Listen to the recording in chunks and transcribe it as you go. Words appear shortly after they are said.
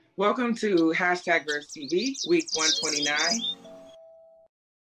Welcome to Hashtag Verse TV, week 129.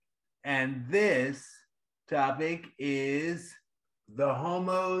 And this topic is the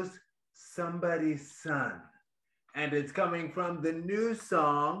homo's somebody's son. And it's coming from the new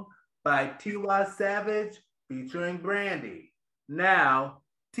song by Tiwa Savage featuring Brandy. Now,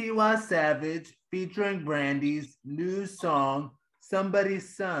 Tiwa Savage featuring Brandy's new song,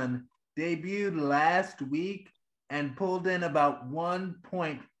 Somebody's Son, debuted last week and pulled in about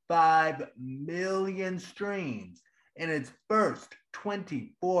 1.5 million streams in its first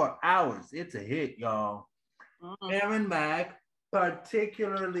 24 hours. It's a hit, y'all. Aaron Mack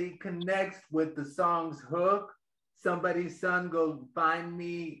particularly connects with the song's hook, Somebody's Son Go Find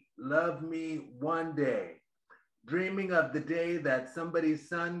Me, Love Me One Day. Dreaming of the day that somebody's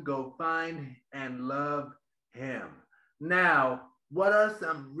son go find and love him. Now, what are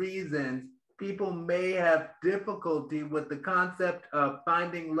some reasons people may have difficulty with the concept of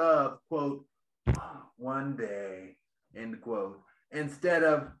finding love, quote, one day, end quote, instead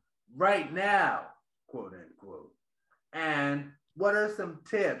of right now, quote, end quote? And what are some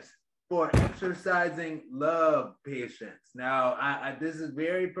tips for exercising love patience? Now, this is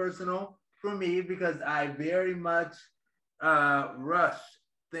very personal for me because I very much rush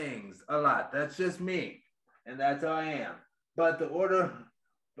things a lot. That's just me, and that's how I am. But the order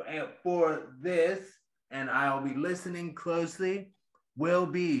for this, and I'll be listening closely, will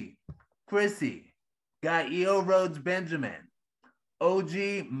be Chrissy, Gaio Rhodes Benjamin, OG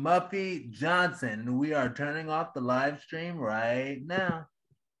Muffy Johnson. We are turning off the live stream right now.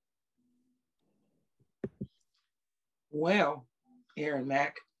 Well, Aaron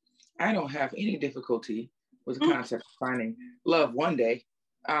Mack, I don't have any difficulty with the concept of finding love one day.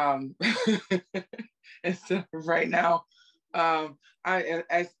 And so right now,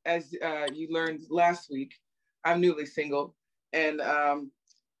 as you learned last week, I'm newly single, and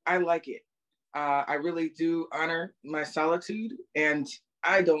I like it. I really do honor my solitude, and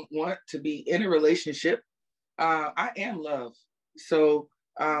I don't want to be in a relationship. I am love, so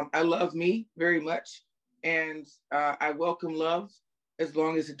I love me very much, and I welcome love as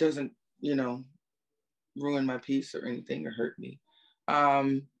long as it doesn't, ruin my peace or anything or hurt me.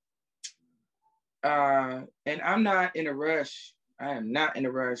 And I'm not in a rush. I am not in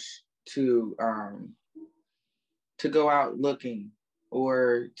a rush to go out looking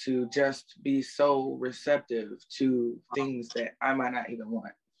or to just be so receptive to things that I might not even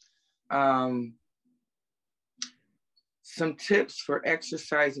want. Some tips for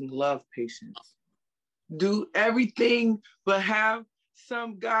exercising love patience. Do everything but have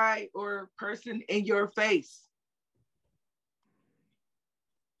some guy or person in your face.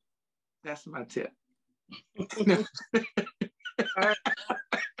 That's my tip.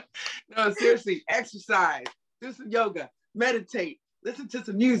 No, seriously, exercise, do some yoga, meditate, listen to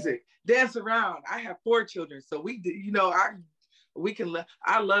some music, dance around. I have 4 children, so we do,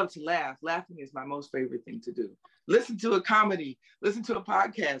 I love to laugh. Laughing is my most favorite thing to do. Listen to a comedy, listen to a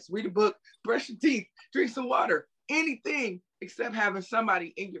podcast, read a book, brush your teeth, drink some water, anything except having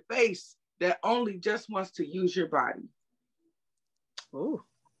somebody in your face that only just wants to use your body. Oh,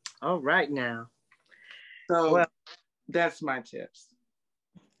 all right now. So that's my tips.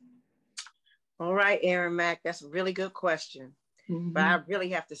 All right, Aaron Mack, that's a really good question. Mm-hmm. But I really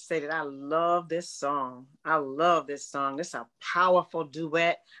have to say that I love this song. I love this song. It's a powerful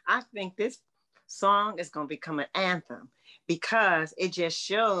duet. I think this song is going to become an anthem because it just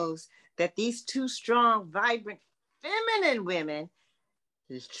shows that these 2 strong, vibrant, feminine women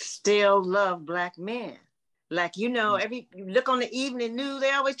still love Black men. Like, you look on the evening news,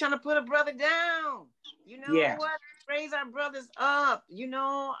 they always trying to put a brother down. What? Raise our brothers up,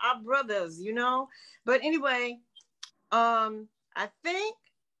 our brothers, But anyway, I think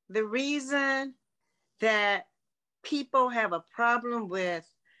the reason that people have a problem with,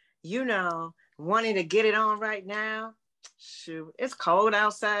 wanting to get it on right now, shoot, it's cold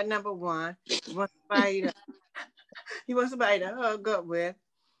outside, number one. You want somebody to hug up with.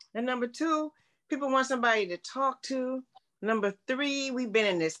 And number 2, people want somebody to talk to. Number 3, we've been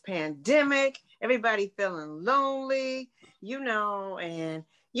in this pandemic. Everybody feeling lonely, and,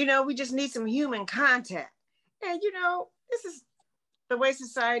 we just need some human contact. And, this is the way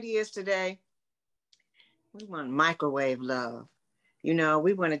society is today. We want microwave love. We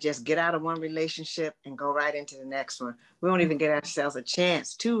want to just get out of one relationship and go right into the next one. We won't even get ourselves a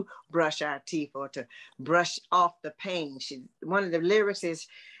chance to brush our teeth or to brush off the pain. One of the lyrics is,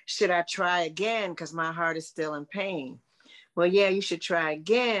 should I try again? Because my heart is still in pain. Well, yeah, you should try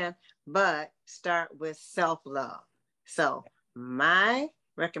again, but start with self-love. So my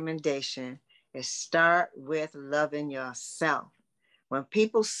recommendation is start with loving yourself. When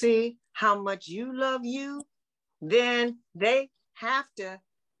people see how much you love you, then they have to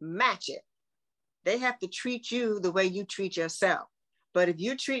match it. They have to treat you the way you treat yourself. But if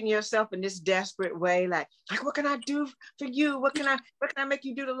you're treating yourself in this desperate way, like what can I do for you? What can I make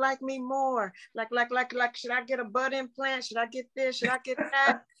you do to like me more? Like, should I get a butt implant? Should I get this? Should I get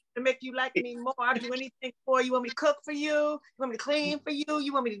that to make you like me more? I'll do anything for you. You want me to cook for you? You want me to clean for you?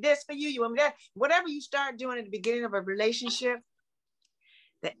 You want me to this for you? You want me that? Whatever you start doing at the beginning of a relationship,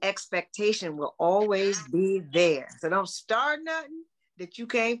 the expectation will always be there. So don't start nothing that you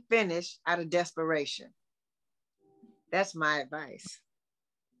can't finish out of desperation. That's my advice.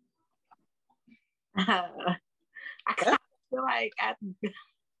 I kind of feel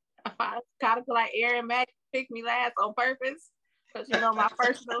like Aaron Mack picked me last on purpose because my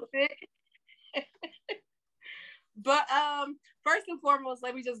personal fit. But first and foremost,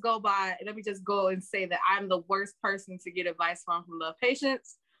 let me just go and say that I'm the worst person to get advice from Love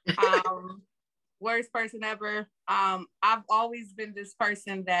Patience. Worst person ever. I've always been this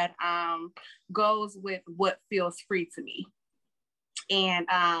person that goes with what feels free to me. And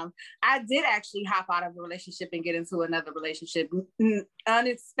I did actually hop out of a relationship and get into another relationship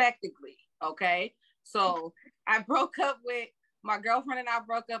unexpectedly. Okay. So I broke up with my girlfriend, and I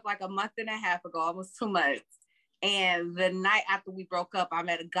broke up like a month and a half ago, almost 2 months. And the night after we broke up, I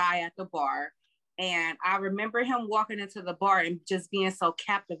met a guy at the bar. And I remember him walking into the bar and just being so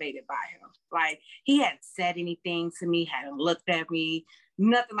captivated by him. Like, he hadn't said anything to me, hadn't looked at me,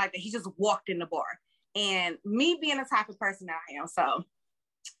 nothing like that. He just walked in the bar. And me being the type of person that I am, so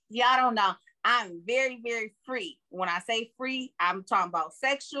y'all don't know, I'm very, very free. When I say free, I'm talking about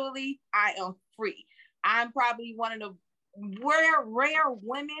sexually, I am free. I'm probably one of the rare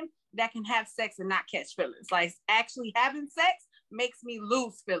women that can have sex and not catch feelings. Like, actually having sex makes me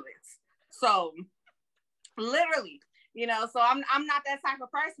lose feelings. So literally, so I'm not that type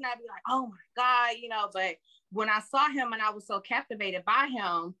of person. I'd be like, oh my God, but when I saw him and I was so captivated by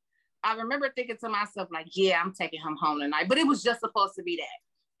him, I remember thinking to myself, like, yeah, I'm taking him home tonight. But it was just supposed to be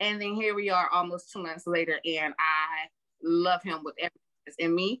that. And then here we are almost 2 months later, and I love him with everything that's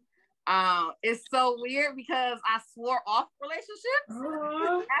in me. It's so weird because I swore off relationships.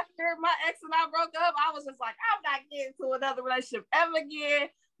 After my ex and I broke up, I was just like, I'm not getting to another relationship ever again.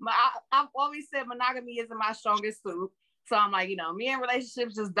 I've always said monogamy isn't my strongest suit. So I'm like, me and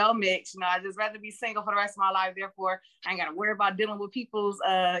relationships just don't mix. I just rather be single for the rest of my life. Therefore, I ain't got to worry about dealing with people's,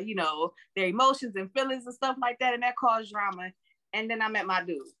 their emotions and feelings and stuff like that. And that caused drama. And then I met my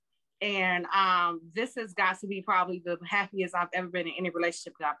dude. And this has got to be probably the happiest I've ever been in any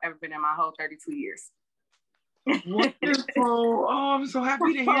relationship that I've ever been in my whole 32 years. Wonderful. Oh, I'm so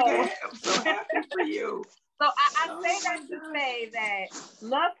happy to hear that. I'm so happy for you. So I say that to say that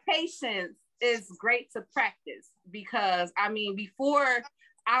Love Patience is great to practice because, before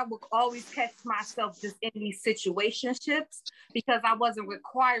I would always catch myself just in these situationships because I wasn't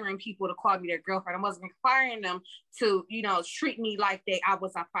requiring people to call me their girlfriend. I wasn't requiring them to, treat me like I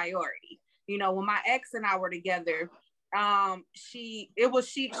was a priority. When my ex and I were together, she did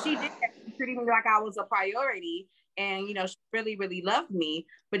treat me like I was a priority. And, she really, really loved me.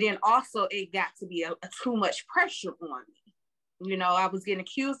 But then also it got to be a too much pressure on me. I was getting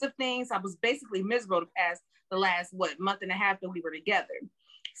accused of things. I was basically miserable past the last, month and a half that we were together.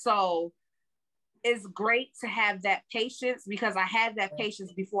 So it's great to have that patience because I had that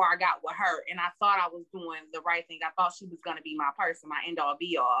patience before I got with her. And I thought I was doing the right thing. I thought she was going to be my person, my end all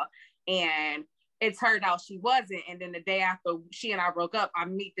be all. And it turned out she wasn't. And then the day after she and I broke up, I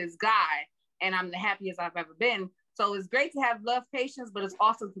meet this guy and I'm the happiest I've ever been. So it's great to have love patience, but it's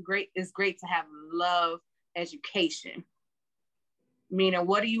also great to have love education. Meaning,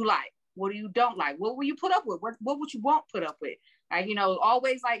 what do you like? What do you don't like? What will you put up with? What would you won't put up with?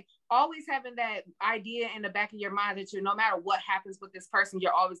 Always having that idea in the back of your mind that no matter what happens with this person,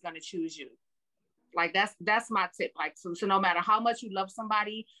 you're always going to choose you. Like that's my tip. Like, so no matter how much you love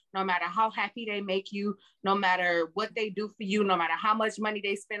somebody, no matter how happy they make you, no matter what they do for you, no matter how much money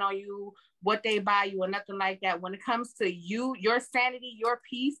they spend on you, what they buy you or nothing like that, when it comes to you, your sanity, your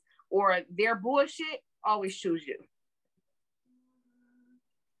peace, or their bullshit, always choose you.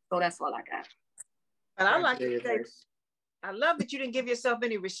 So that's all I got. And I like to say, I love that you didn't give yourself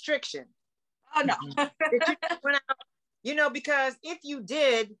any restriction. Oh, no. Because if you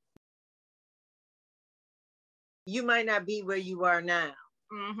did, you might not be where you are now.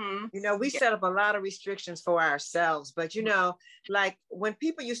 Mm-hmm. We set up a lot of restrictions for ourselves, but like when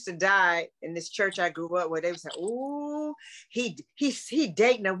people used to die in this church I grew up with, they would say, "Ooh, he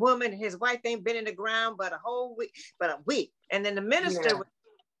dating a woman, his wife ain't been in the ground but a week," and then the minister was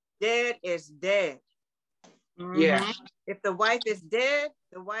dead is dead. Yeah. If the wife is dead,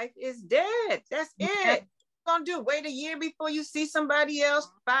 the wife is dead. That's it. What you gonna do? Wait a year before you see somebody else?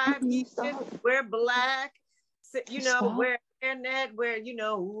 5 years, wear black, wear hairnet, wear,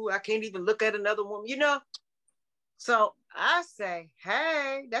 ooh, I can't even look at another woman, So I say,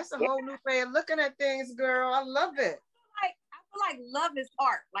 hey, that's a whole new way of looking at things, girl. I love it. I feel like love is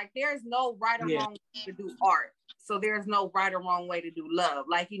art. Like there's no right or wrong way to do art. So there's no right or wrong way to do love.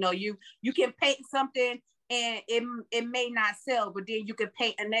 Like, you can paint something and it may not sell, but then you can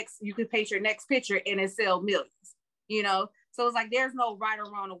paint your next picture and it sell millions, So it's like there's no right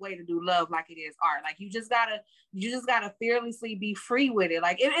or wrong way to do love like it is art. Like you just gotta fearlessly be free with it.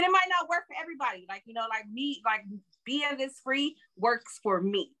 Like and it might not work for everybody. Like, like me, like being this free works for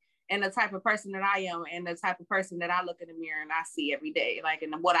me and the type of person that I am and the type of person that I look in the mirror and I see every day, like,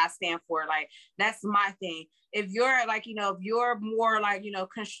 and what I stand for, like, that's my thing. If you're like, if you're more like,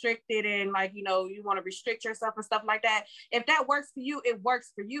 constricted and like, you want to restrict yourself and stuff like that, if that works for you, it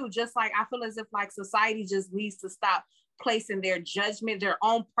works for you. Just like, I feel as if like society just needs to stop placing their judgment, their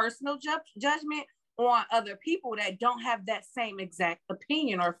own personal judgment on other people that don't have that same exact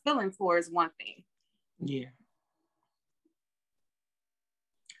opinion or feeling towards one thing. Yeah.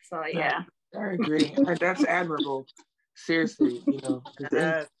 So yeah, I agree. That's admirable. Seriously,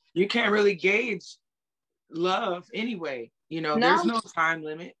 you can't really gauge love anyway. There's no time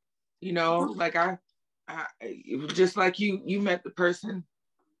limit. Like I just like you met the person,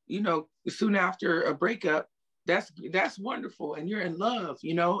 soon after a breakup. That's wonderful, and you're in love,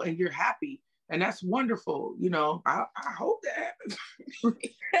 and you're happy, and that's wonderful. I hope that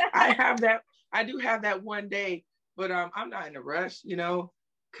happens. I do have that one day, but I'm not in a rush,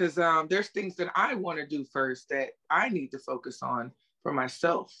 because there's things that I want to do first that I need to focus on for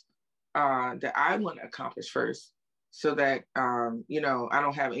myself, that I want to accomplish first, so that I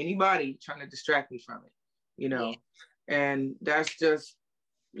don't have anybody trying to distract me from it, and that's just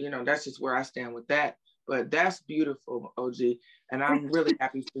where I stand with that. But that's beautiful, OG, and I'm really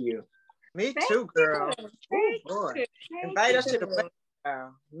happy for you. Me too, girl. Oh boy, invite us to the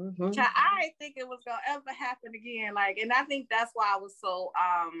I didn't think it was gonna ever happen again. Like, and I think that's why I was so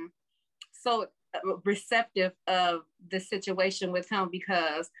receptive of the situation with him,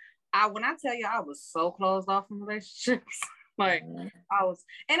 because when I tell you I was so closed off from relationships. Like I was,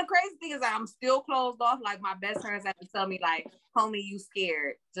 and the crazy thing is that I'm still closed off. Like my best friends have to tell me, like, homie, you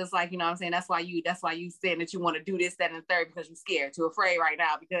scared. Just like, what I'm saying? That's why you saying that you want to do this, that, and the third, because you're scared, too afraid right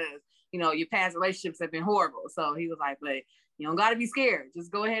now, because, your past relationships have been horrible. So he was like, but you don't got to be scared.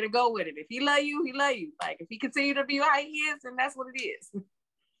 Just go ahead and go with it. If he love you, he love you. Like if he continue to be how he is, then that's what it is.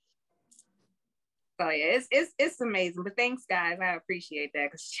 So yeah, it's amazing. But thanks, guys. I appreciate that,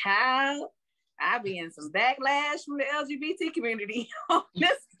 because child, I be in some backlash from the LGBT community on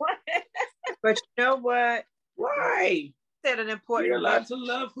this one. But you know what? Why? Said an important. You're allowed to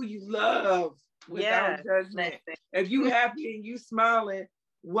love who you love without judgment. If you happy and you smiling,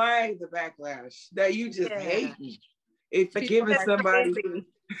 why the backlash that you just hate me? If you're giving somebody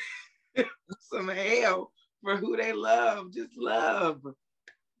some hell for who they love, just love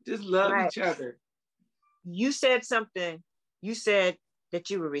each other. You said something. You said that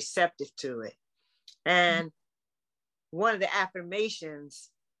you were receptive to it. And one of the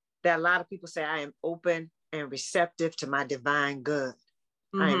affirmations that a lot of people say, I am open and receptive to my divine good.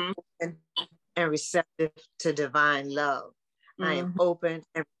 I am open and receptive to divine love. I am open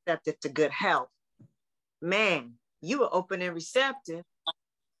and receptive to good health. Man, you were open and receptive,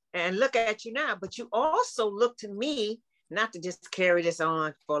 and look at you now. But you also look to me, not to just carry this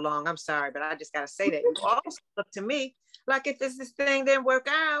on for long. I'm sorry, but I just got to say that. You also look to me like if this thing didn't work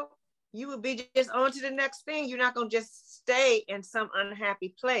out, you would be just on to the next thing. You're not going to just stay in some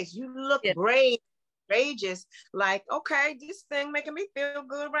unhappy place. You look brave, courageous, like, okay, this thing making me feel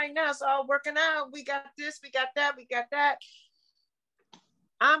good right now. It's all working out. We got this, we got that, we got that.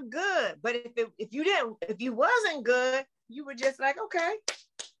 I'm good. But if you wasn't good, you were just like, okay,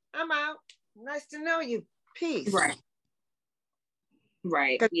 I'm out. Nice to know you. Peace. Right.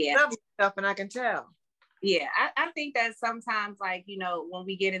 Yeah. You love yourself, and I can tell. Yeah, I think that sometimes, like, when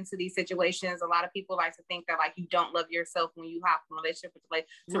we get into these situations, a lot of people like to think that, like, you don't love yourself when you hop from relationship to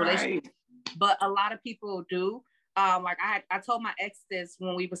relationship. But a lot of people do. Like I told my ex this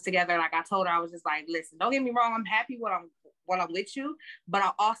when we was together. Like I told her, I was just like, listen, don't get me wrong, I'm happy when I'm with you, but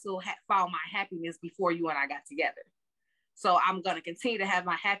I also found my happiness before you and I got together. So I'm gonna continue to have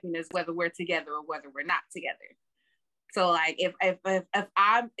my happiness whether we're together or whether we're not together. So like if I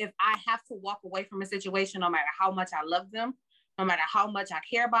have to walk away from a situation, no matter how much I love them, no matter how much I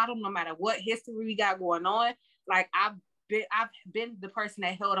care about them, no matter what history we got going on, like I've been the person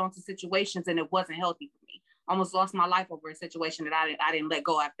that held on to situations and it wasn't healthy for me. almost lost my life over a situation that I didn't let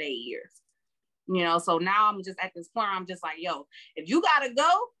go after 8 years. You know, so now I'm just at this point where I'm just like, yo, if you gotta go,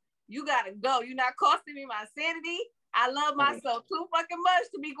 you gotta go. You're not costing me my sanity. I love myself too fucking much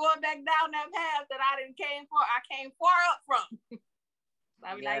to be going back down that path that I came far up from. So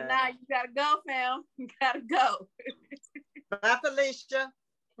I be like, nah, you gotta go, fam. You gotta go. Bye, Felicia.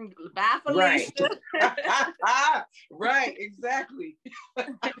 Bye, Felicia. Right, right, exactly.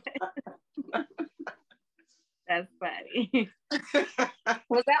 That's funny.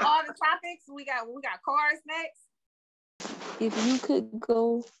 Was that all the topics? We got cars next. If you could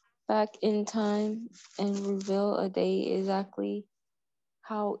go back in time and reveal a day exactly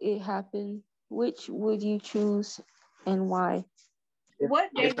how it happened, which would you choose and why?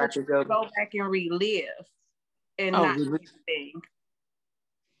 What day would you go back and relive and not do anything?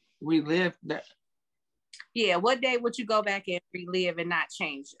 Relive that. Yeah, what day would you go back and relive and not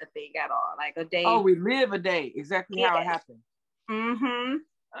change a thing at all? Like a day. Oh, relive a day, exactly how it happened.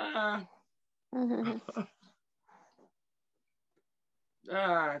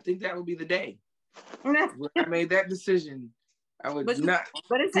 I think that would be the day when I made that decision. I would not.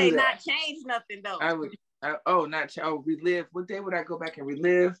 But it say not change nothing though. I would. Relive. What day would I go back and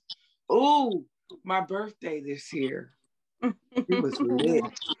relive? Oh, my birthday this year. It was lit.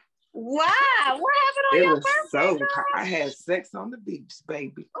 Wow, what happened on your birthday? I had sex on the beach,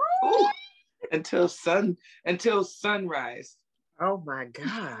 baby. Ooh. Until sunrise. Oh my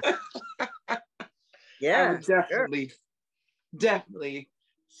God. Yeah. I would definitely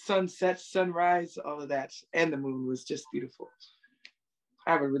sunset, sunrise, all of that. And the moon was just beautiful.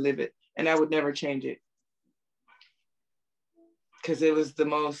 I would relive it and I would never change it. Because it was the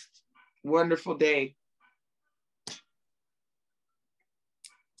most wonderful day.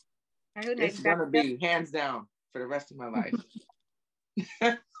 It's gonna be hands down for the rest of my life.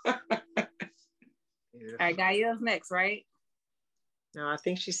 All right, Gael's next, right? No, I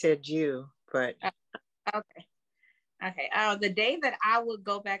think she said you, but okay. The day that I would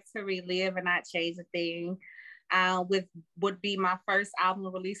go back to relive and not change a thing, would be my first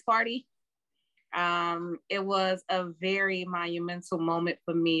album release party. It was a very monumental moment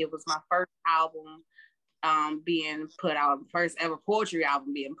for me. It was my first album being put out, first ever poetry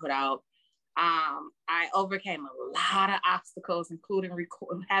album being put out. I overcame a lot of obstacles, including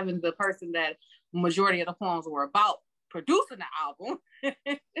having the person that majority of the poems were about producing the album.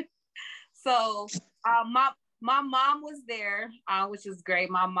 So my mom was there, which is great.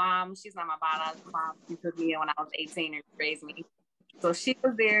 My mom, she's not my biological mom. She took me in when I was 18 and raised me. So she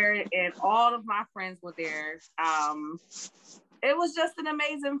was there and all of my friends were there. It was just an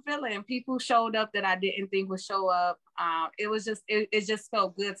amazing feeling. People showed up that I didn't think would show up. It just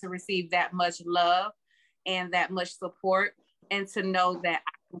felt good to receive that much love and that much support, and to know that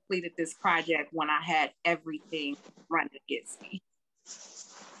I completed this project when I had everything running against me.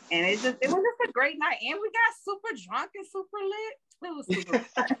 And it was just a great night. And we got super drunk and super lit. It was super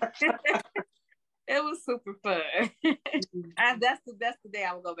fun. It was super fun. And that's the day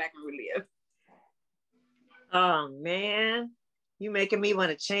I will go back and relive. Oh man, you making me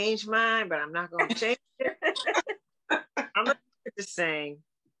want to change mine, but I'm not going to change it. I'm going to just saying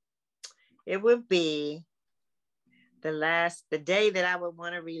it would be the day that I would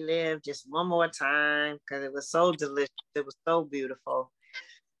want to relive just one more time because it was so delicious. It was so beautiful.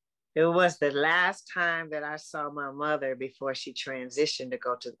 It was the last time that I saw my mother before she transitioned to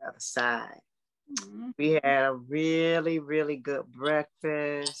go to the other side. Mm-hmm. We had a really, really good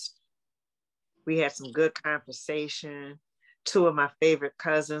breakfast. We had some good conversation. 2 of my favorite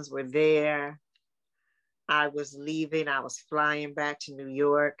cousins were there. I was leaving. I was flying back to New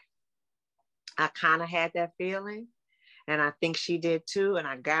York. I kind of had that feeling, and I think she did too. And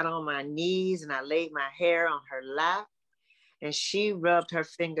I got on my knees and I laid my hair on her lap, and she rubbed her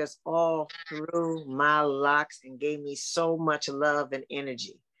fingers all through my locks and gave me so much love and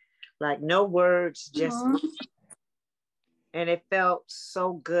energy. Like no words, just, and it felt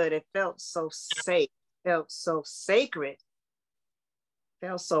so good. It felt so safe. It felt so sacred. It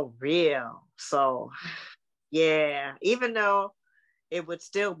felt so real. So yeah, even though it would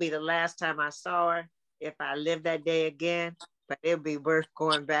still be the last time I saw her if I lived that day again, but it'd be worth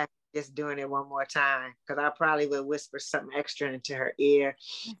going back, just doing it one more time, because I probably would whisper something extra into her ear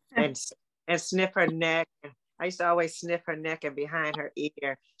and sniff her neck. I used to always sniff her neck and behind her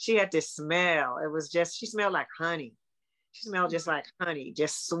ear. She had this smell. It was just, she smelled like honey. She smelled just like honey,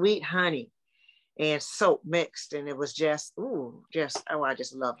 just sweet honey and soap mixed. And it was just, I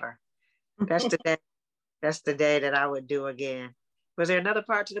just love her. That's the day. That's the day that I would do again. Was there another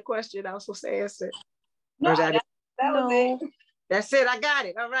part to the question I was supposed to answer? No, that was it. That's it. I got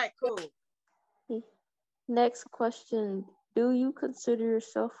it. All right, cool. Next question. Do you consider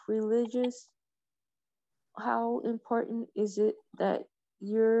yourself religious? How important is it that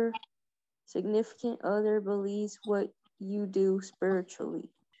your significant other believes what you do spiritually?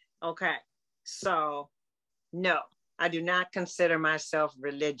 Okay. So, no, I do not consider myself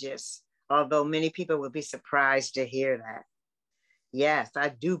religious, although many people would be surprised to hear that. Yes, I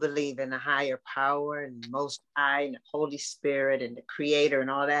do believe in a higher power and Most High and the Holy Spirit and the Creator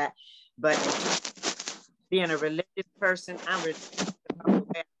and all that. But being a religious person, I'm religious about the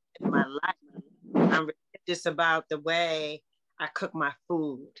way I live my life. I'm religious about the way I cook my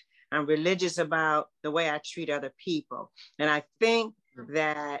food. I'm religious about the way I treat other people. And I think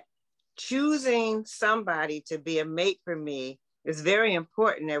that choosing somebody to be a mate for me is very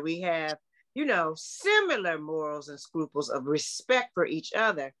important, that we have, similar morals and scruples of respect for each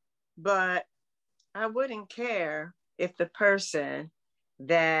other. But I wouldn't care if the person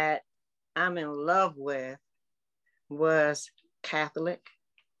that I'm in love with was Catholic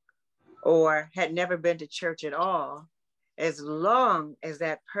or had never been to church at all, as long as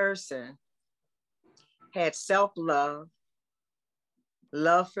that person had self-love,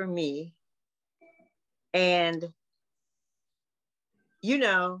 love for me, and,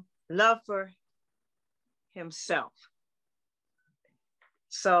 love for himself.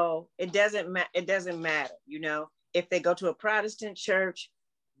 So it doesn't matter, if they go to a Protestant church,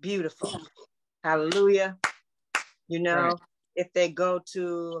 beautiful. Hallelujah. Right. If they go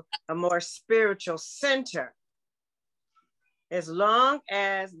to a more spiritual center, as long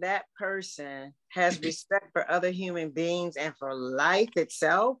as that person has respect for other human beings and for life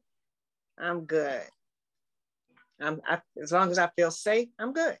itself, I'm good. As long as I feel safe,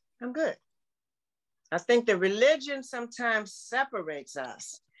 I'm good. I think the religion sometimes separates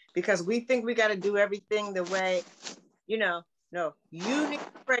us because we think we got to do everything the way, no, you need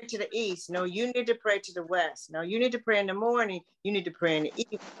to pray to the east. No, you need to pray to the west. No, you need to pray in the morning. You need to pray in the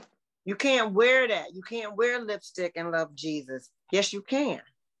evening. You can't wear that. You can't wear lipstick and love Jesus. Yes, you can.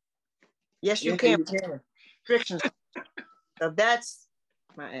 Yes, you can. Restrictions. So that's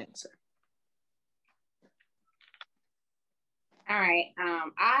my answer. All right.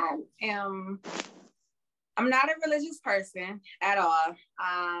 I'm not a religious person at all.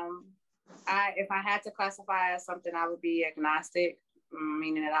 If I had to classify as something, I would be agnostic,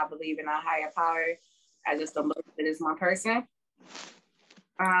 meaning that I believe in a higher power. I just don't believe it is my person.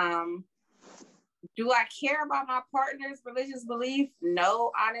 Do I care about my partner's religious belief?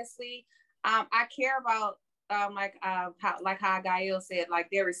 No, honestly. I care about how Gael said, like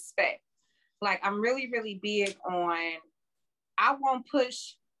their respect. Like I'm really, really big on. I won't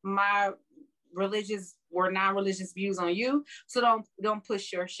push my religious or non-religious views on you, so don't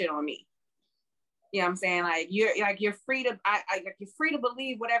push your shit on me. You know what I'm saying? Like you're free to you're free to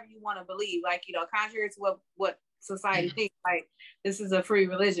believe whatever you want to believe. Like, contrary to what society thinks, like this is a free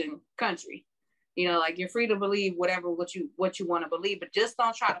religion country. Like you're free to believe what you want to believe, but just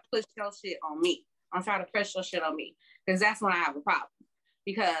don't try to push your shit on me. Don't try to press your shit on me, because that's when I have a problem.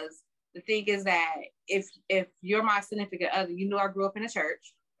 Because the thing is that if you're my significant other, I grew up in a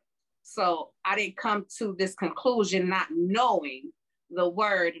church. So I didn't come to this conclusion not knowing the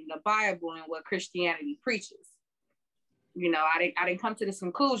word and the Bible and what Christianity preaches. I didn't come to this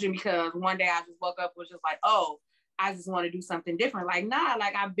conclusion because one day I just woke up and was just like, oh, I just want to do something different. Like, nah,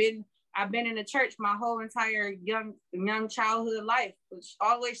 like I've been in the church my whole entire young childhood life, which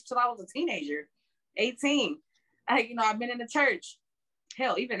all the way till I was a teenager, 18. I've been in the church.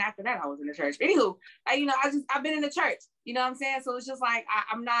 Hell, even after that, I was in the church. Anywho, I've been in the church. You know what I'm saying? So it's just like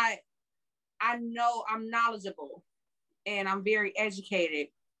I know I'm knowledgeable and I'm very educated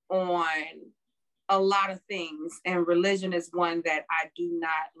on a lot of things, and religion is one that I do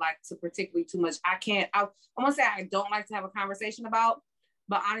not like to particularly too much. I won't say I don't like to have a conversation about,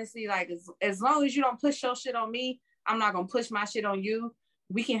 but honestly, like as long as you don't push your shit on me, I'm not gonna push my shit on you.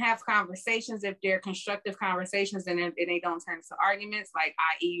 We can have conversations if they're constructive conversations and they don't turn into arguments, like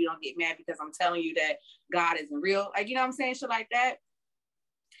i.e. you don't get mad because I'm telling you that God isn't real, like, you know what I'm saying, shit like that.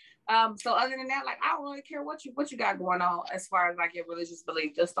 So other than that, like I don't really care what you got going on as far as like your religious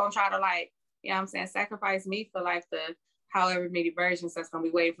belief. Just don't try to, like, you know what I'm saying, sacrifice me for like the however many versions that's gonna be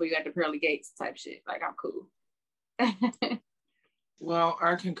waiting for you at the pearly gates type shit. Like I'm cool. Well,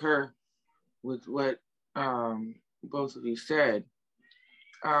 I concur with what both of you said.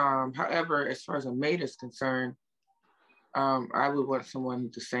 However, as far as a mate is concerned, I would want someone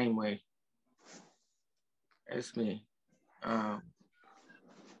the same way as me.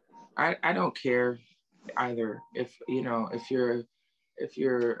 I don't care either if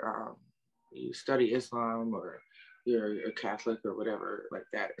you study Islam you're a Catholic or whatever like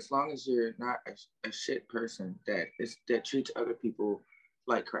that. As long as you're not a shit person that treats other people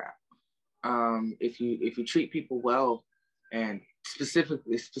like crap. If you treat people well, and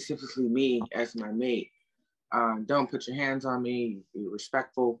specifically me as my mate, don't put your hands on me. You're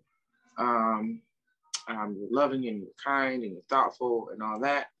respectful. You're loving and you're kind and you're thoughtful and all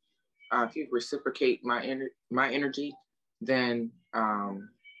that. If you reciprocate my energy, then I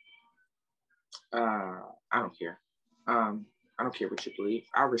don't care. I don't care what you believe.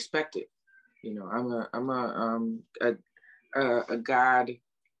 I respect it. You know, I'm a God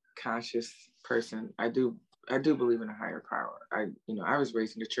conscious person. I do believe in a higher power. I was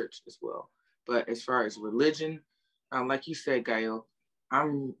raised in the church as well. But as far as religion, like you said, Gael, I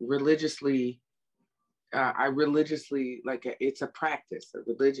religiously, like, it's a practice. A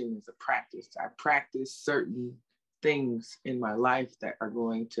religion is a practice. I practice certain things in my life that are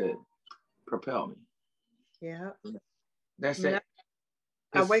going to propel me. Yeah. That's it.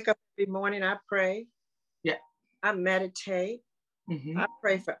 I wake up every morning, I pray. Yeah. I meditate. Mm-hmm. I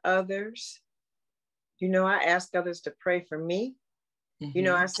pray for others. You know, I ask others to pray for me. Mm-hmm. You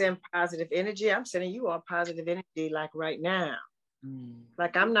know, I send positive energy. I'm sending you all positive energy like right now.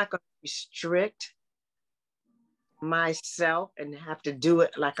 Like, I'm not going to restrict myself and have to do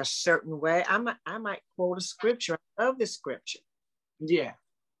it like a certain way. I might quote a scripture. I love the scripture. Yeah.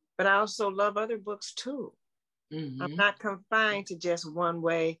 But I also love other books too. Mm-hmm. I'm not confined to just one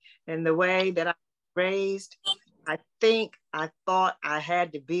way. And the way that I was raised, I thought I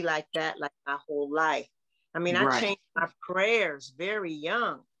had to be like that like my whole life. I mean, I changed my prayers very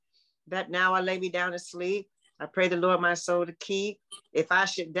young. That now I lay me down to sleep. I pray the Lord my soul to keep. If I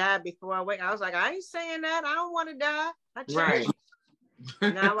should die before I wake, I was like, I ain't saying that. I don't want to die. I changed.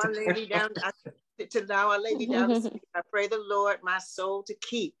 Now I lay me down. Now I lay me down to sleep. I pray the Lord my soul to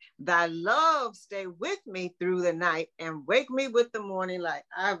keep. Thy love stay with me through the night and wake me with the morning light.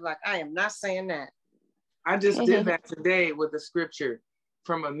 I'm like, I am not saying that. I just did that today with a scripture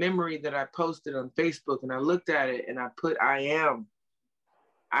from a memory that I posted on Facebook, and I looked at it and I put, I am.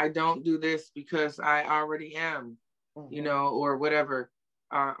 I don't do this because I already am, you know, or whatever,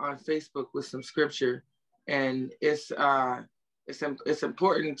 on Facebook with some scripture. And it's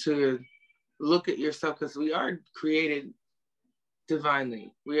important to look at yourself, because we are created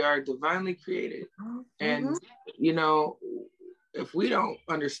divinely. We are divinely created. And, you know, if we don't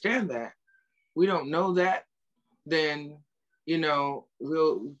understand that, we don't know that, then, you know,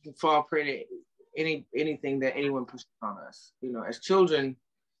 we'll fall prey to anything that anyone pushes on us. You know, as children,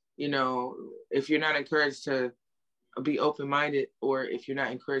 you know, if you're not encouraged to be open-minded, or if you're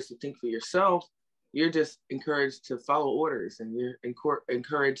not encouraged to think for yourself, you're just encouraged to follow orders, and you're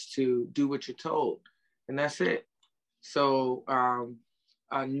encouraged to do what you're told, and that's it. So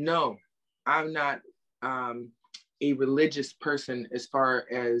no, I'm not a religious person as far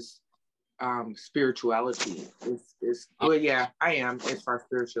as spirituality is. Well, yeah, I am as far as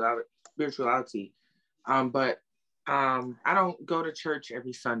spirituality, but I don't go to church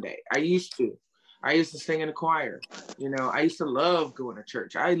every Sunday. I used to sing in a choir. You know, I used to love going to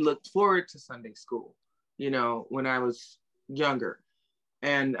church. I looked forward to Sunday school, you know, when I was younger.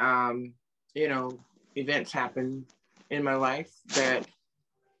 And, you know, events happened in my life that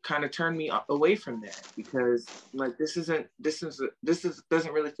kind of turned me away from that, because like, this doesn't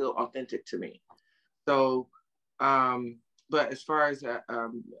really feel authentic to me. So, but as far as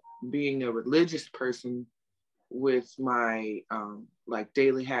being a religious person with my like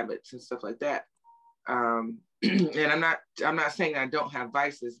daily habits and stuff like that, and I'm not saying I don't have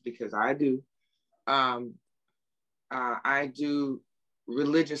vices, because I do. I do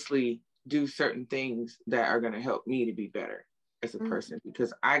religiously do certain things that are going to help me to be better as a person,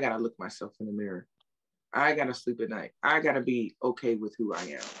 because I got to look myself in the mirror. I got to sleep at night. I got to be okay with who I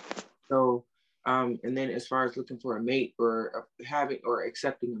am. So, and then as far as looking for a mate, or having or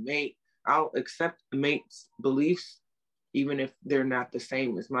accepting a mate, I'll accept a mate's beliefs, even if they're not the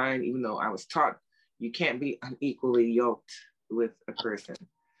same as mine, even though I was taught you can't be unequally yoked with a person.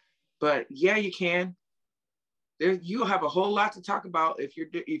 But yeah, you can. You'll have a whole lot to talk about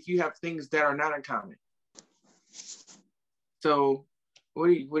if you have things that are not in common. So what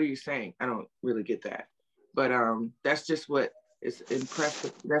are you saying? I don't really get that. But that's just what is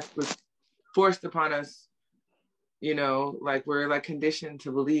impressive. That's what's forced upon us, you know, like we're like conditioned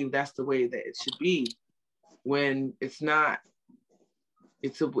to believe that's the way that it should be, when it's not.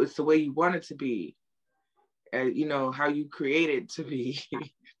 It's the way you want it to be. You know, how you create it to be.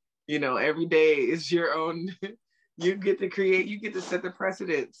 You know, every day is your own. You get to create, you get to set the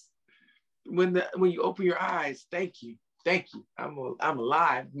precedence. When you open your eyes, thank you. I'm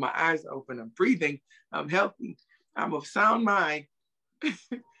alive. My eyes are open. I'm breathing. I'm healthy. I'm of sound mind.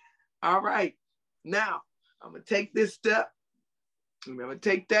 All right. Now, I'm going to take this step. I'm going to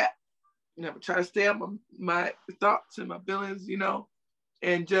take that. I'm going to try to stay up my thoughts and my feelings,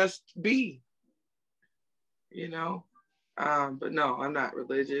 and just be, But no, I'm not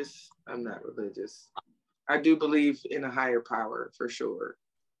religious. I do believe in a higher power for sure,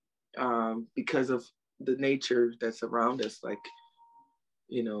 because of the nature that's around us. Like,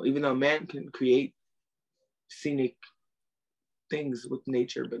 even though man can create scenic things with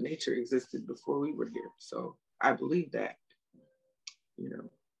nature, but nature existed before we were here. So I believe that,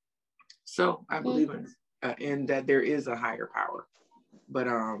 So I believe in that there is a higher power. But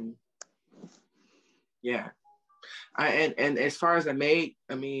yeah. And as far as I'm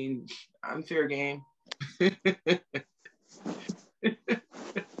fair game.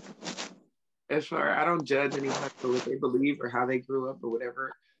 As far, I don't judge anyone for what they believe or how they grew up or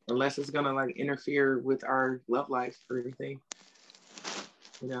whatever, unless it's gonna like interfere with our love life or anything,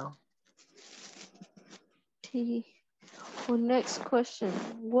 Okay. Well, next question.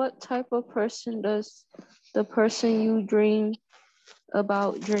 What type of person does the person you dream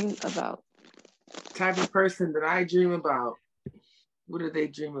about? Type of person that I dream about. What do they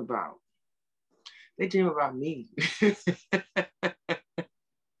dream about? They dream about me.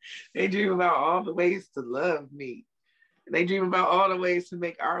 They dream about all the ways to love me. They dream about all the ways to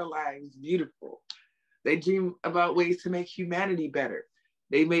make our lives beautiful. They dream about ways to make humanity better.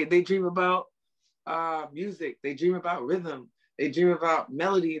 They dream about music. They dream about rhythm. They dream about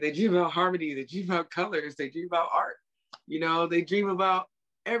melody. They dream about harmony. They dream about colors. They dream about art. They dream about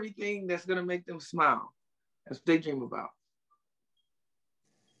everything that's gonna make them smile. That's what they dream about.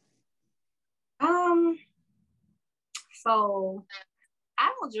 So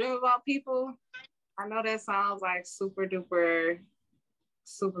I don't dream about people. I know that sounds like super duper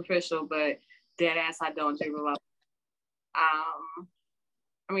superficial, but dead ass, I don't dream about.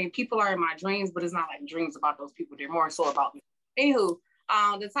 People are in my dreams, but it's not like dreams about those people. They're more so about me. Anywho,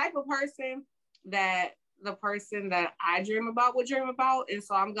 the type of person that I dream about would dream about, and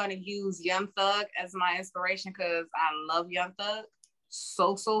so I'm gonna use Young Thug as my inspiration because I love Young Thug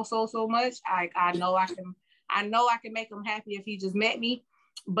so much. I know I can make him happy if he just met me.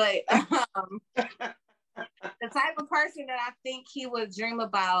 But the type of person that I think he would dream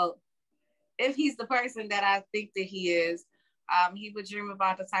about, if he's the person that I think that he is, he would dream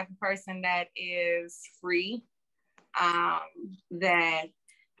about the type of person that is free, that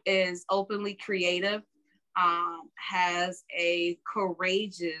is openly creative, has a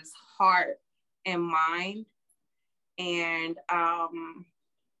courageous heart and mind, and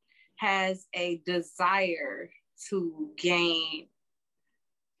has a desire to gain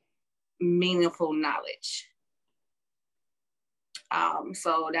meaningful knowledge.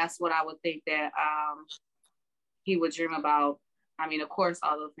 So that's what I would think that he would dream about. Of course,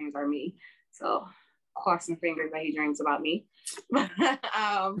 all those things are me. So crossing fingers that he dreams about me. Yeah,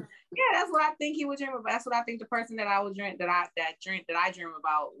 that's what I think he would dream about. That's what I think the person that I would dream that I dream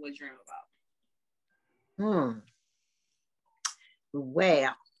about would dream about.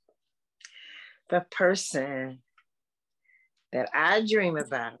 Well, the person that I dream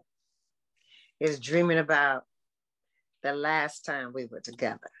about is dreaming about the last time we were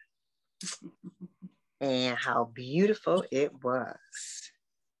together and how beautiful it was,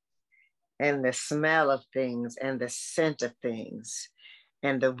 and the smell of things and the scent of things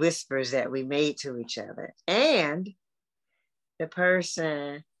and the whispers that we made to each other. And the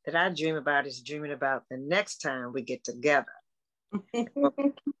person that I dream about is dreaming about the next time we get together.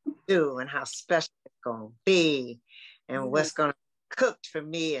 Do and how special it's going to be and what's going to be cooked for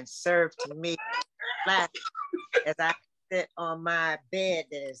me and served to me as I sit on my bed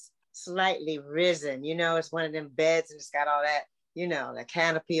that is slightly risen. It's one of them beds and it's got all that, the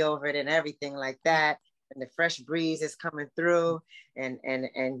canopy over it and everything like that. And the fresh breeze is coming through and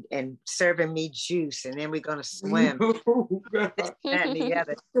serving me juice. And then we're going to swim. That and the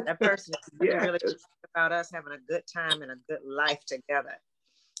other. That person is really about us having a good time and a good life together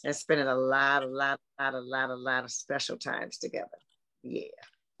and spending a lot of special times together. Yeah.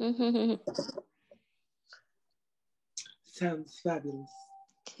 Sounds fabulous.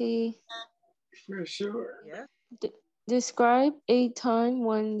 Okay. For sure. Yeah. Describe a time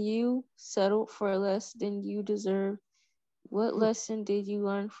when you settled for less than you deserve. What lesson did you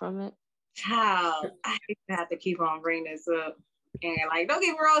learn from it? Child, I have to keep on bringing this up. And don't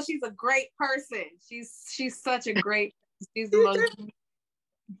get me wrong, she's a great person. She's such a great, she's the most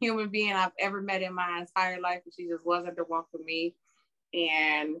human being I've ever met in my entire life. And she just wasn't the one for me.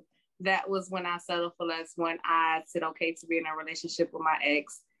 And that was when I settled for less, when I said okay to be in a relationship with my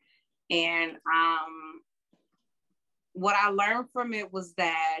ex. And what I learned from it was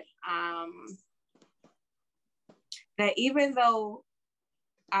that that even though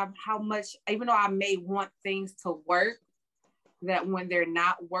I may want things to work, that when they're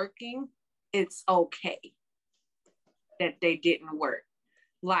not working, it's okay that they didn't work.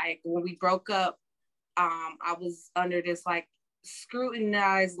 Like when we broke up, I was under this like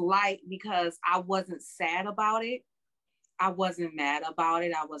scrutinized light because I wasn't sad about it. I wasn't mad about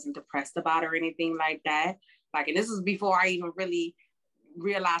it. I wasn't depressed about it or anything like that. Like, and this was before I even really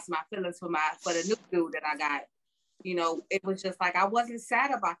realized my feelings for the new dude that I got. You know, it was just like I wasn't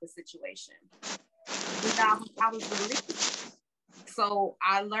sad about the situation. I was relieved. So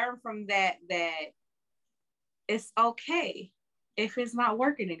I learned from that it's okay if it's not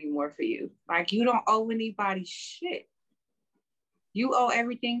working anymore for you. Like, you don't owe anybody shit. You owe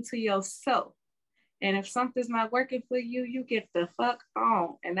everything to yourself. And if something's not working for you, you get the fuck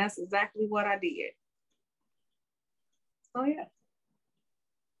on. And that's exactly what I did. So yeah.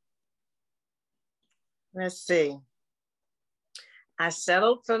 Let's see. I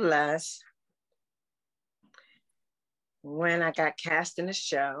settled for less when I got cast in a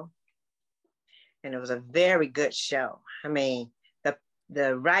show. And it was a very good show. I mean,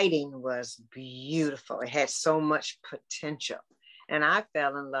 the writing was beautiful. It had so much potential. And I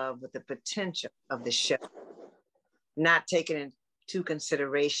fell in love with the potential of the show, not taking into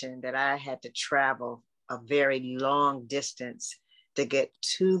consideration that I had to travel a very long distance to get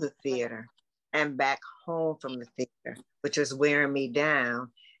to the theater and back home from the theater, which was wearing me down.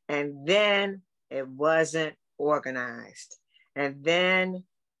 And then it wasn't organized. And then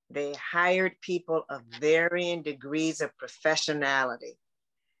they hired people of varying degrees of professionality.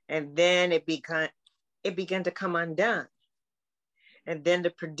 And then it began to come undone. And then the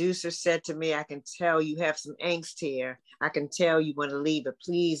producer said to me, I can tell you have some angst here. I can tell you want to leave, but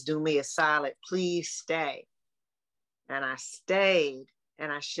please do me a solid. Please stay. And I stayed,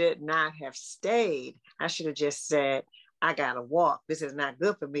 and I should not have stayed. I should have just said, I got to walk. This is not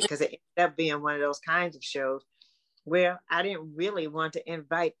good for me, because it ended up being one of those kinds of shows where I didn't really want to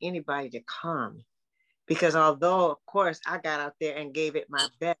invite anybody to come. Because although, of course, I got out there and gave it my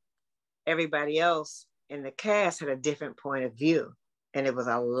best, everybody else in the cast had a different point of view. And it was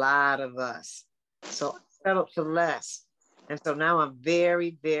a lot of us. So I settled for less. And so now I'm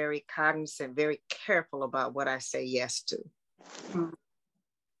very, very cognizant, very careful about what I say yes to.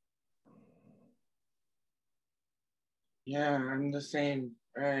 Yeah, I'm the same.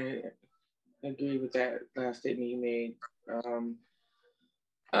 I agree with that last statement you made.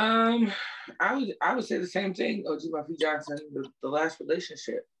 I would say the same thing, O.G. Buffy Johnson. The last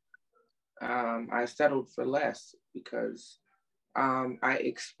relationship, I settled for less because I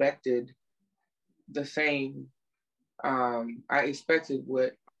expected the same. I expected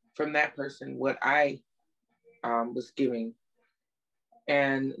from that person what I was giving,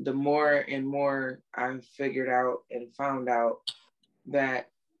 and the more and more I figured out and found out that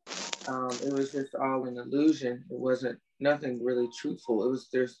it was just all an illusion. It wasn't nothing really truthful. It was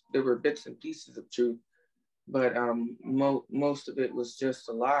there were bits and pieces of truth, but most of it was just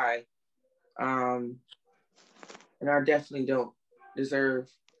a lie. And I definitely don't deserve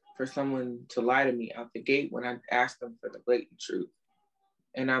for someone to lie to me out the gate when I ask them for the blatant truth.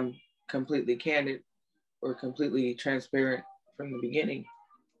 And I'm completely candid or completely transparent from the beginning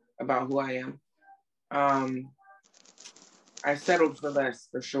about who I am. I settled for less,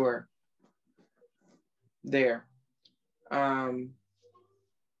 for sure. There. Let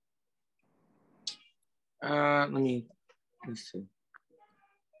me see.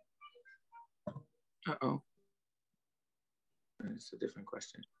 Uh-oh. It's a different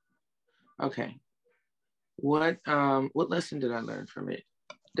question. Okay. What lesson did I learn from it?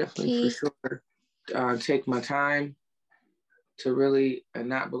 Definitely, for sure. Take my time to really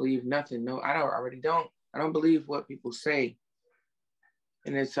not believe nothing. No, I don't believe what people say.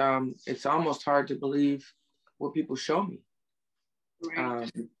 And it's almost hard to believe what people show me,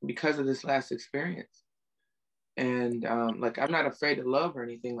 because of this last experience. And like, I'm not afraid of love or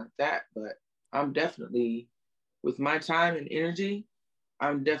anything like that, but I'm definitely, with my time and energy,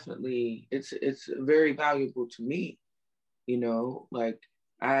 it's very valuable to me, you know, like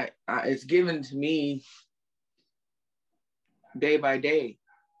I it's given to me day by day.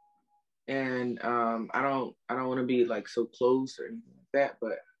 And I don't want to be like so close or anything like that,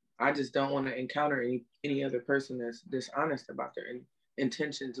 but I just don't want to encounter any other person that's dishonest about their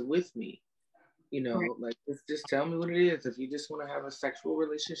intentions with me. You know, like just tell me what it is. If you just want to have a sexual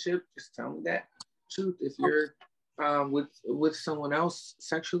relationship, just tell me that truth. If you're with someone else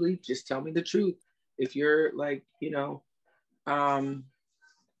sexually, just tell me the truth. If you're like, you know,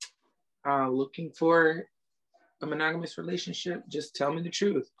 looking for a monogamous relationship, just tell me the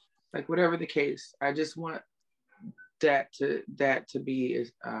truth. Like, whatever the case, I just want that to be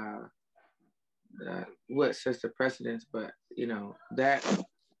what sets the precedence. But you know, that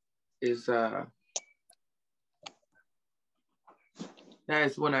is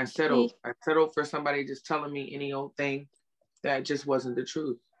when I settled. I settled for somebody just telling me any old thing that just wasn't the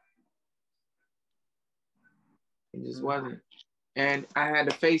truth. It just wasn't. And I had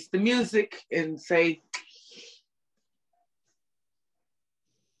to face the music and say,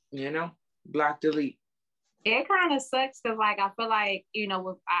 you know, block, delete. It kind of sucks because, like, I feel like, you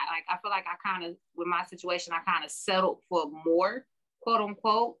know, I feel like I kind of, with my situation, I kind of settled for more, quote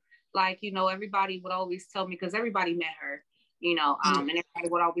unquote. Like, you know, everybody would always tell me, because everybody met her, you know, and everybody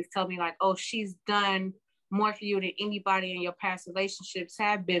would always tell me, like, oh, she's done more for you than anybody in your past relationships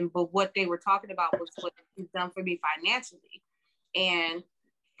have been. But what they were talking about was what she's done for me financially. And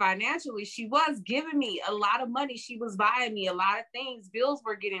financially, she was giving me a lot of money. She was buying me a lot of things. Bills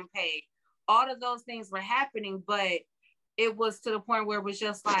were getting paid. All of those things were happening, but it was to the point where it was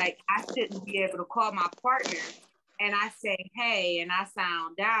just like, I shouldn't be able to call my partner and I say, hey, and I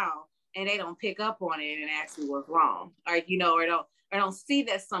sound down, and they don't pick up on it and ask me what's wrong. Like, you know, or don't see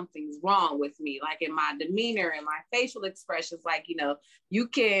that something's wrong with me, like in my demeanor and my facial expressions. Like, you know, you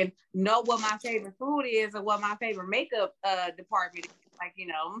can know what my favorite food is or what my favorite makeup department is. Like, you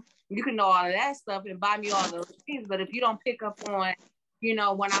know, you can know all of that stuff and buy me all those things. But if you don't pick up on, you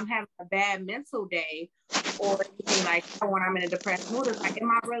know, when I'm having a bad mental day, or anything like when I'm in a depressed mood, it's like, am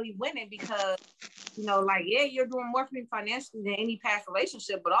I really winning? Because, you know, like, yeah, you're doing more for me financially than any past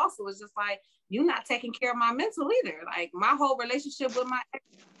relationship, but also it's just like, you're not taking care of my mental either. Like, my whole relationship with my ex,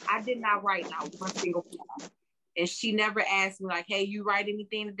 I did not write not one single poem. And she never asked me, like, hey, you write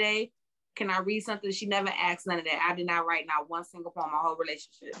anything today? Can I read something? She never asked none of that. I did not write not one single poem my whole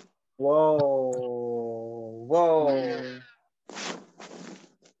relationship. Whoa.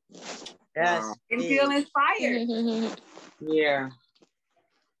 Yes. Wow. And feel inspired. Yeah.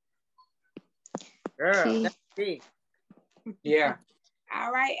 Girl, that's big. Yeah. All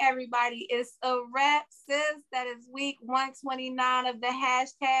right, everybody. It's a wrap, sis. That is week 129 of the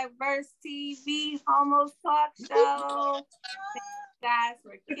hashtag Verse TV Homo Talk Show. Thank you guys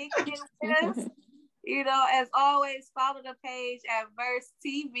for kicking it with us. You know, as always, follow the page at Verse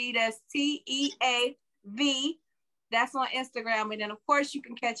TV. That's TEAV. That's on Instagram. And then, of course, you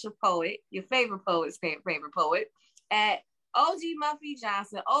can catch your poet, your favorite poet's favorite poet, at OG Muffy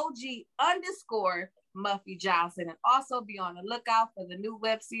Johnson, OG_Muffy Johnson. And also be on the lookout for the new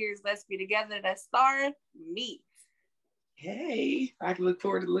web series, Let's Be Together, that's starring me. Hey, I can look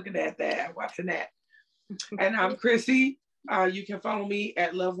forward to looking at that, watching that. And I'm Chrissy. You can follow me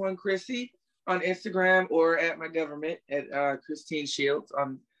at Love One Chrissy on Instagram, or at my government at Christine Shields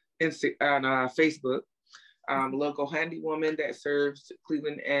on Facebook. Local handy woman that serves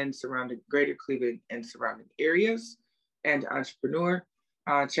Cleveland and greater Cleveland and surrounding areas, and entrepreneur.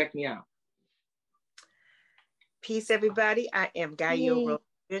 Check me out. Peace, everybody. I am Gaio Rose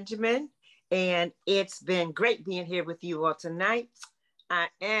Benjamin, and it's been great being here with you all tonight. I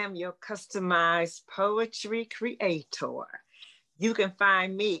am your customized poetry creator. You can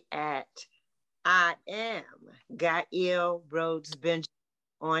find me at I am Gail Rhodes Benjamin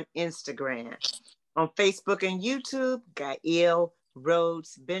on Instagram. On Facebook and YouTube, Gail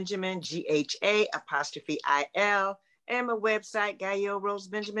Rhodes Benjamin, GHA''IL, and my website,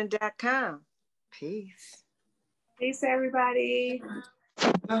 GailRoseBenjamin.com. Peace. Peace, everybody.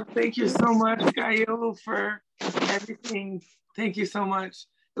 Thank you so much, Gaio, for everything. Thank you so much.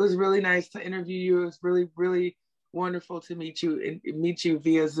 It was really nice to interview you. It was really, really wonderful to meet you and meet you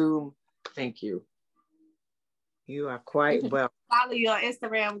via Zoom. Thank you. You are quite welcome. Follow you on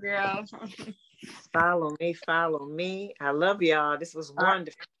Instagram, girl. Follow me. I love y'all. This was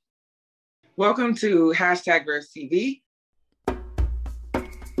wonderful. Welcome to hashtag Verse TV.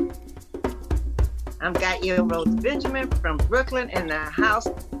 I'm Gail Rose Benjamin from Brooklyn in the house.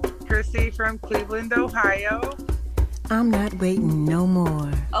 Chrissy from Cleveland, Ohio. I'm not waiting no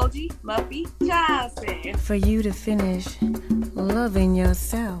more. OG Muffy Johnson. For you to finish loving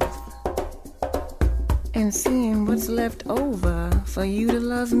yourself and seeing what's left over for you to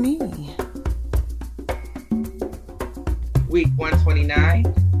love me. Week 129.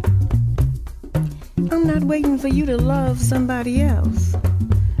 I'm not waiting for you to love somebody else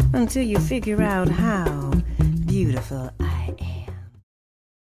until you figure out how beautiful I am.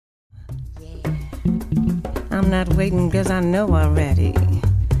 Yeah. I'm not waiting because I know already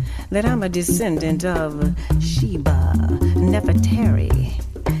that I'm a descendant of Sheba, Nefertari,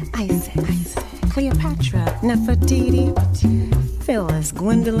 Isis, Cleopatra, Nefertiti, Phyllis,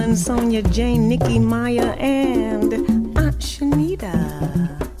 Gwendolyn, Sonia, Jane, Nikki, Maya, and Aunt Shanita.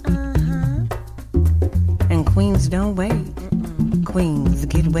 And queens don't wait. Queens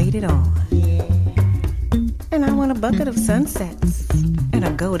get waited on. And I want a bucket of sunsets and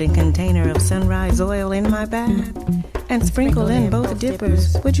a golden container of sunrise oil in my bath. And sprinkle in both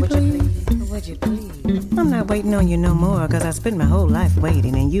dippers. Would you please? Would you please? I'm not waiting on you no more, cause I spent my whole life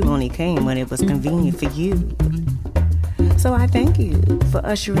waiting and you only came when it was convenient for you. So I thank you for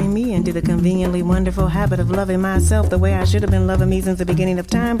ushering me into the conveniently wonderful habit of loving myself the way I should have been loving me since the beginning of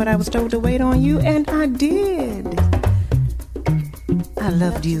time, but I was told to wait on you, and I did. I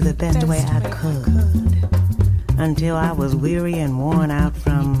loved you the best way I could, until I was weary and worn out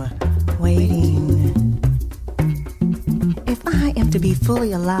from waiting. If I am to be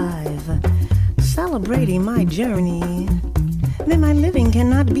fully alive, celebrating my journey, then my living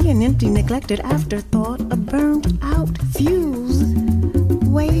cannot be an empty, neglected afterthought, a burnt-out fuse,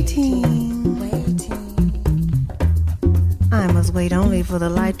 waiting. I must wait only for the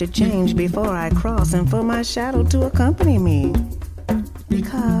light to change before I cross, and for my shadow to accompany me.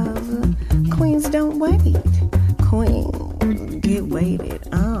 Because queens don't wait. Queens get waited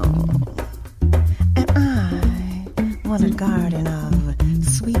on. And I want a garden of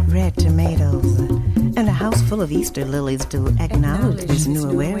sweet red tomatoes and a house full of Easter lilies to acknowledge this new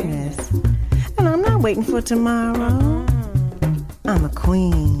awareness. And I'm not waiting for tomorrow. I'm a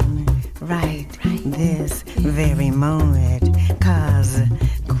queen right this very moment. Cause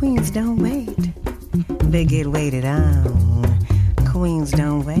queens don't wait. They get waited on. Queens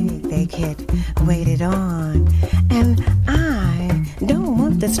don't wait. They get waited on. And I don't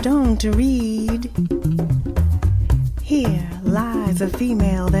want the stone to read, "Here lies a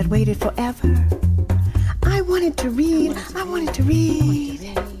female that waited forever." I wanted to read,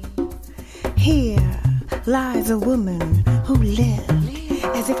 "Here lies a woman who lived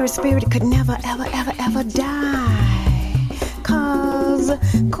as if her spirit could never, ever, ever, ever die." Cause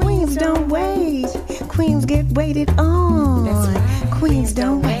queens don't wait, queens get waited on. Queens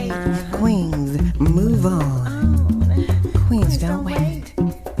don't wait, queens move on. Queens don't wait,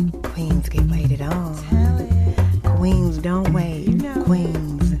 queens get waited on. Queens don't wait, queens